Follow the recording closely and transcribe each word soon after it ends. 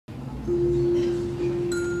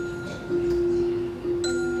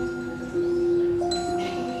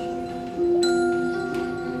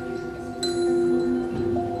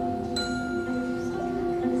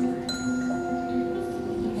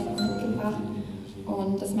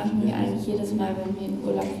Und das machen wir eigentlich jedes Mal, wenn wir in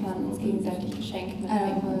Urlaub fahren, uns gegenseitig Geschenke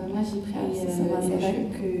mitbringen. Moi j'ai pris c'est vrai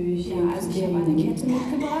que j'ai also ich habe eine Kette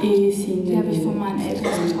mitgebracht. Die habe ich von meinen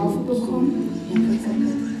Eltern zur Taufe bekommen.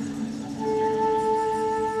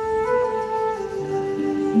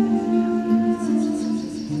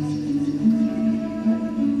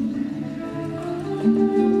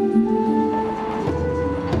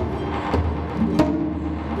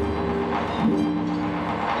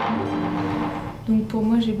 Donc pour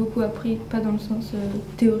moi, j'ai beaucoup appris, pas dans le sens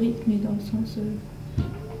théorique, mais dans le sens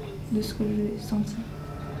de ce que j'ai senti.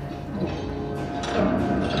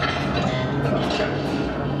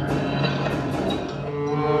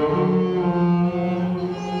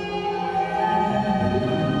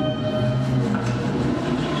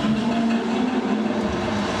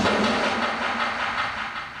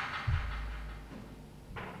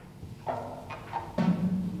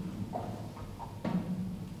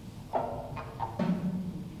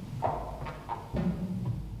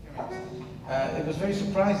 It was very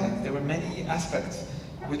surprising. There were many aspects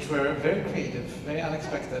which were very creative, very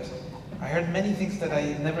unexpected. I heard many things that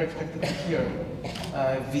I never expected to hear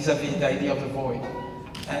vis-à-vis the idea of the void,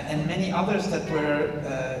 and many others that were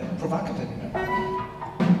provocative.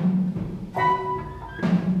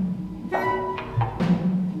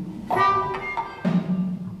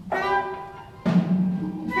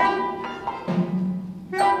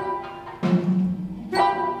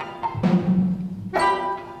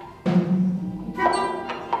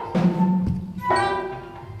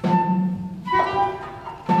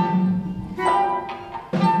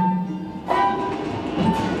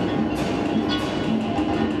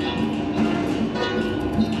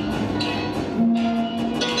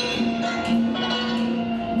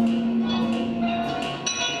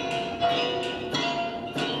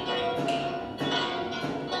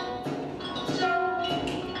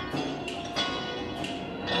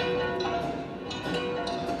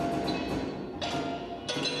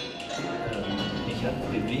 Mich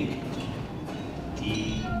hat bewegt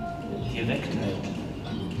die Direktheit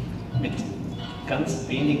mit ganz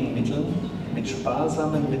wenigen Mitteln, mit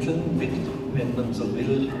sparsamen Mitteln, mit, wenn man so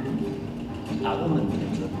will, armen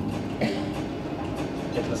Mitteln.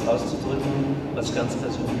 Etwas auszudrücken, was ganz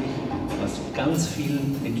persönlich, was ganz viel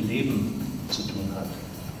mit Leben zu tun hat.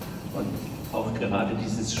 Und auch gerade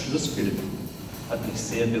dieses Schlussbild hat mich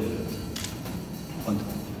sehr berührt. Und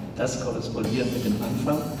das korrespondiert mit dem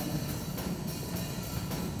Anfang.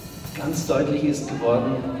 Ganz deutlich ist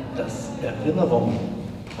geworden, dass Erinnerung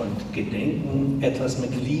und Gedenken etwas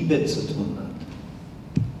mit Liebe zu tun hat.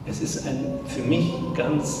 Es ist ein für mich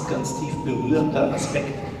ganz, ganz tief berührender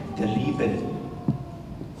Aspekt der Liebe,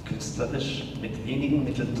 künstlerisch mit wenigen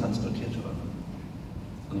Mitteln transportiert worden.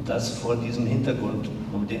 Und das vor diesem Hintergrund,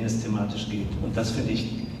 um den es thematisch geht. Und das finde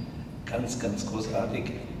ich ganz, ganz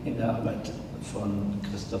großartig in der Arbeit von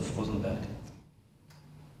Christoph Rosenberg.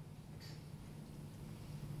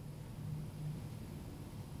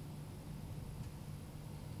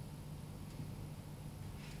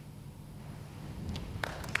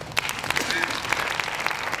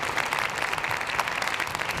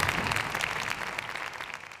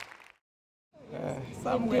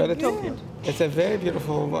 But it's a very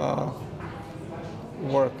beautiful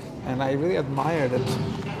work, and I really admire that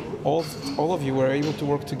all of you were able to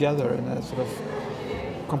work together in a sort of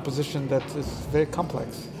composition that is very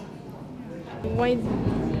complex. Why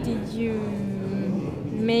did you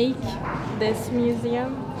make this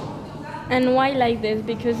museum? And why like this?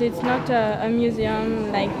 Because it's not a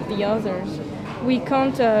museum like the others. We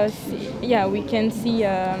can't we can see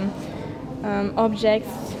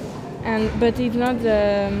objects, but it's not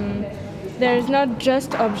there is not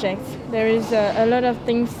just objects. There is a lot of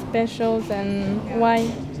things special. And why?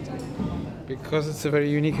 Because it's a very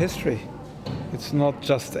unique history. It's not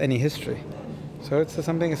just any history. So it's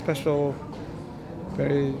something special,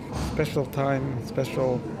 very special time,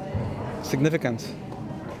 special significance.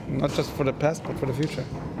 Not just for the past, but for the future.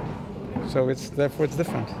 So therefore it's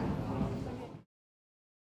different.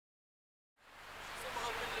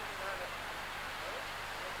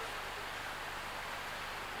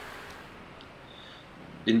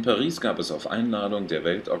 In Paris gab es auf Einladung der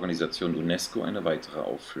Weltorganisation UNESCO eine weitere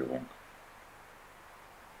Aufführung.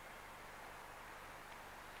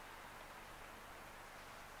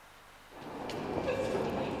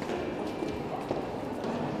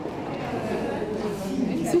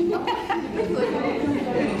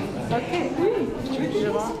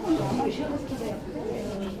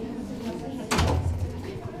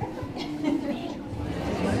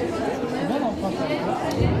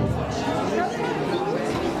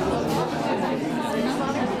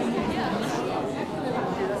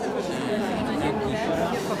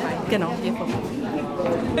 Genau, hier vorne.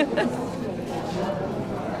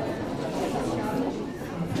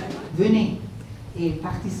 Venez et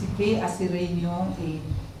participez à ces réunions et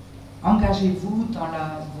engagez-vous dans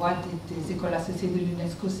la voie des écoles associées de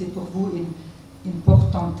l'UNESCO. C'est pour vous une porte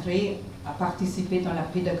d'entrée à participer dans la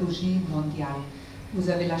pédagogie mondiale. Vous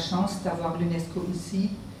avez la chance d'avoir l'UNESCO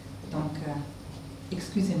ici, donc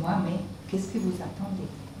excusez-moi, mais qu'est-ce que vous attendez?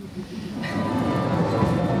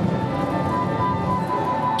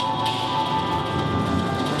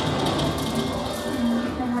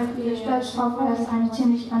 Die Deutschsprache, weil das eigentlich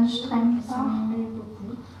ziemlich anstrengend war.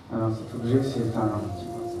 Alors cet objet c'est un...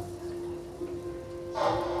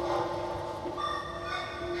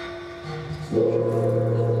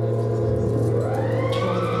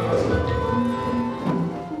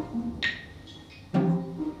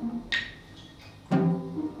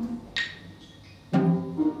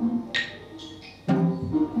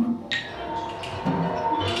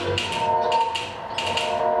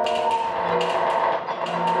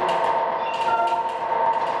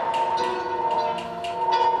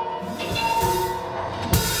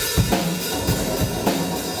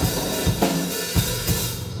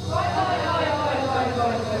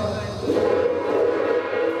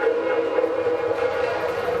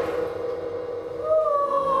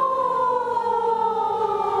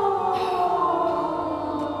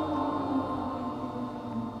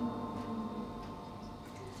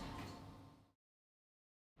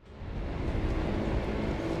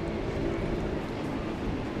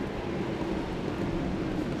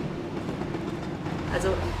 Also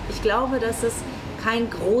ich glaube, dass es kein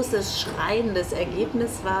großes, schreiendes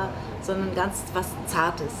Ergebnis war, sondern ganz was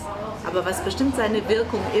Zartes. Aber was bestimmt seine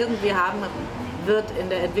Wirkung irgendwie haben wird in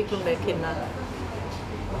der Entwicklung der Kinder.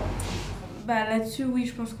 Bah, là-dessus, oui,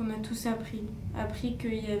 je pense qu'on a tous appris. Appris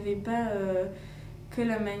qu'il n'y avait pas que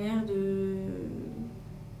la manière de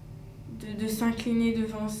s'incliner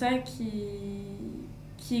devant ça qui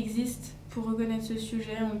existe pour reconnaître ce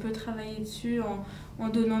sujet. On peut travailler dessus en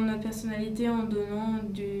donnant de notre personnalité, en donnant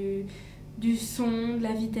du son, de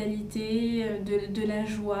la vitalité, de la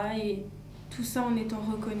joie, et tout ça en étant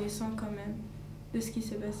reconnaissant quand même de ce qui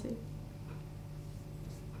s'est passé.